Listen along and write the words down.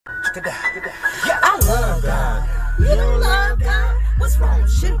I love God. You don't love God? What's wrong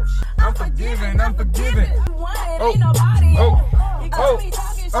with you? I'm forgiving.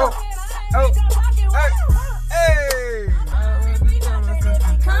 Hey!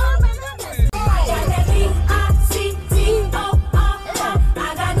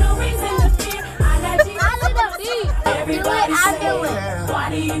 Everybody say, why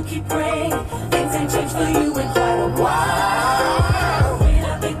do you keep praying? Things ain't changed for you in quite a while. When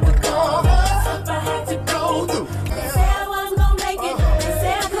I think the call, stuff I had to go through. They say I wasn't gonna make it. They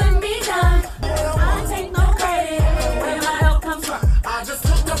say I couldn't be done. I take no credit. Where my help comes from, I just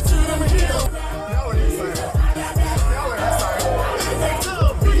looked up to the hill.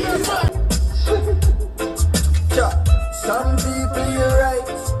 Some people you're right,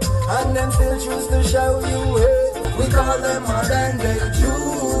 and them still choose to show you hate. We call them modern day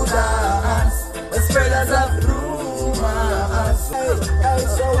Judas, the spreaders of rumors. Hey,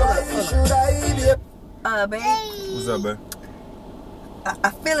 so why should I be? Babe. What's up, babe? I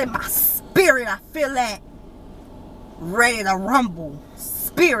feel in my spirit. I feel that ready to rumble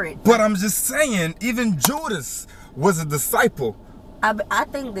spirit. But I'm just saying, even Judas was a disciple. I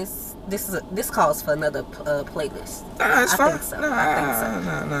think this calls for another playlist. Nah, it's fine. I think so.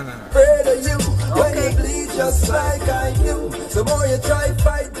 Nah. Afraid of you when you bleed just like I do. The more you try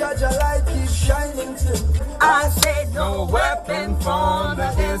fight, judge a light keeps shining too. I said No weapon formed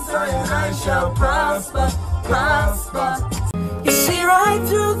against I shall prosper. You see right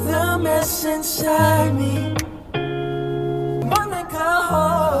through the mess inside me. Wanna go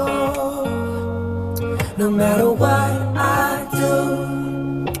home, no matter what I do.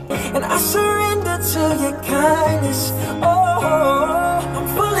 And I surrender to your kindness. Oh, I'm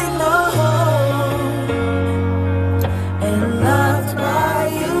fully known and loved by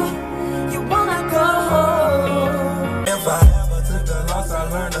you. You wanna go home. If I ever took the loss, I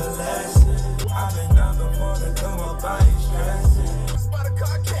learned a lesson. I've been down before to do my body stressing. It's about a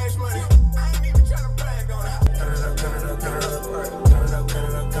car cash money. I ain't even trying to brag on it. Turn it up, turn it up, turn it up, turn it up, turn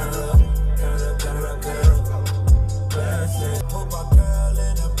it up, turn it up, turn it up, turn it up, turn it up. Blessing. Put my girl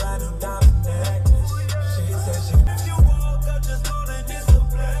in a brand new diamond necklace. She said she. If you woke up, just know that it's a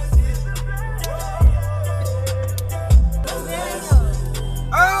blessing.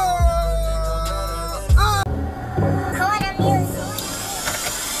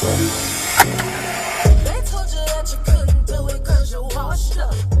 They told you that you couldn't do it 'cause you're washed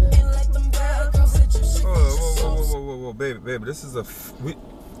up. And like them bad girls that you see. Whoa, baby, this is we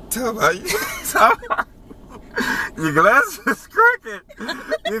tell how you your glass is crooked.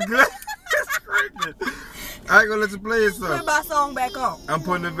 Your glass is crooked. I ain't gonna let you play it, put my song back on. I'm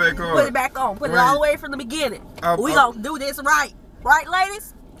putting it back on. Put it back on. Put it all the way from the beginning. We gonna do this right. Right,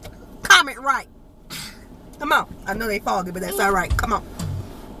 ladies? Comment right. Come on. I know they foggy, but that's all right. Come on.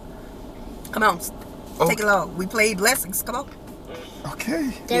 Come on. Take it long. We played blessings. Come on. Okay.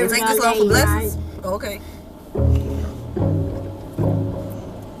 You take this long for blessings? Okay.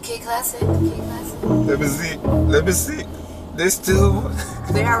 Classic. Let me see. They still.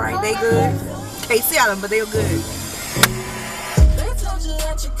 They all right. They good. Can't see them, but they're good. They told you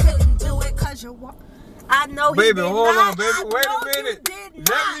that you couldn't do it 'cause you walk. I know he Baby, did hold not. on, baby. I Wait know a minute. you did Let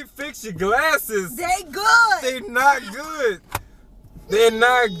not. me fix your glasses. They good. They're not good. They're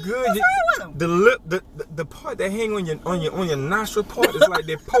not good. What's wrong with them? The lip, the part that hang on your nostril part is like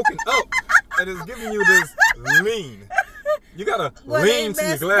they're poking up, and it's giving you this lean. You gotta lean to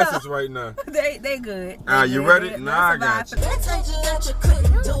your glasses right now. They good. Are you ready? Nah, I got you. They told you that you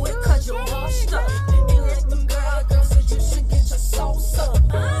couldn't do it 'cause you're washed up. And like them bad girls said you should get your soul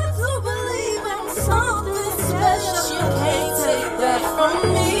sucked. I do believe in something special. You can't take that from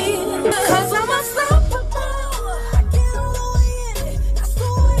me. 'Cause I'm unstoppable. I get all the way in it. That's the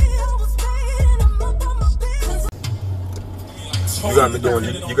way I was made. And I'm up on my business. You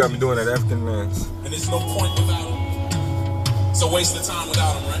got me doing that African dance. And there's no point without him. It's a waste of time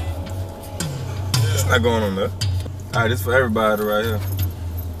without him, right? It's not going on there. Alright, this for everybody right here.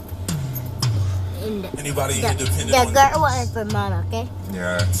 Anybody independent The on girl one is for mom, okay?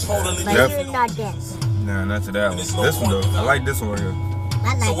 Yeah. totally But different. you're not dancing. Nah, not to that one. This one though. I like this one right here.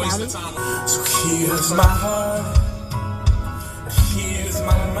 I It's a like waste that of one. time. So here's my heart, here's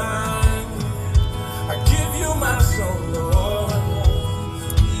my mind. I give you my soul, Lord.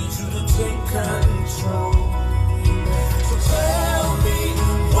 Need you to take control. So tell me,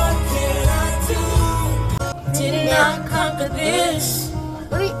 what can I do? Did not conquer this.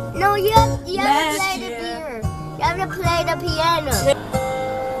 Wait, no, you have to Last play the year. piano. You have to play the piano.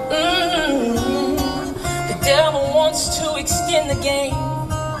 The devil wants to extend the game.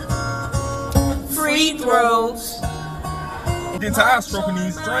 Free throws. getting tired stroking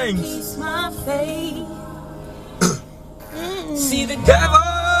these strings. See the Devil!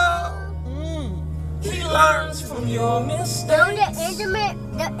 he learns from your mistakes.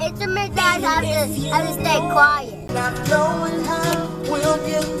 The intimate guys have to stay quiet. Not knowing how we'll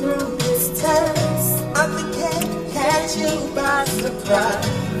get through this test. Nothing can catch you by surprise.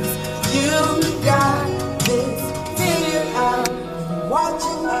 You got this figured out.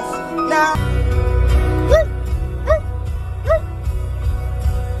 Watching us now.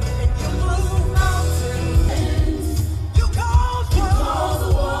 And you move mountains. You cause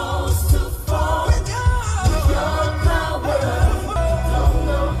the walls to fall. With your power. Don't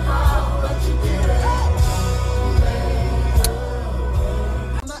know how, but you did it.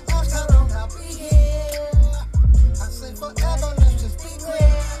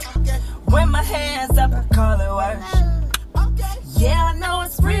 When my hands up, I call it work. Yeah, I know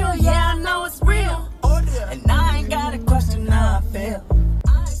it's real. Yeah, I know it's real. And I ain't got a question how I feel.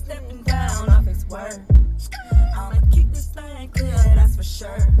 I ain't stepping down off his word. I'ma keep this thing clear, that's for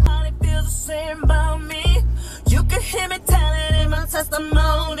sure. Nobody feels the same about me. You can hear me telling in my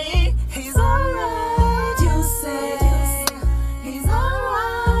testimony. He's alright, you say. He's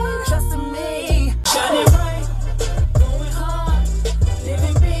alright, trust in me. Shining bright, going hard,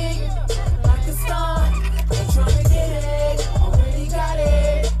 living big, like a star. Ain't trying to get it, already got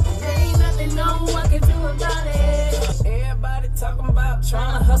it. There ain't nothing no one can do about it. Everybody talking about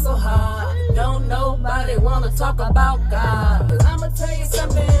trying to hustle hard. Don't nobody wanna talk about God. But I'ma tell you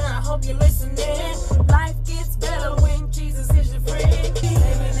something, I hope you're listening. Life gets better when Jesus is your friend. We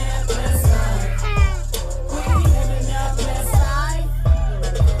living that blessed life. We living that blessed life.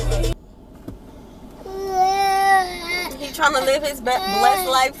 He trying to live his blessed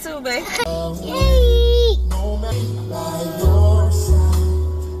life too, babe. Yay! No matter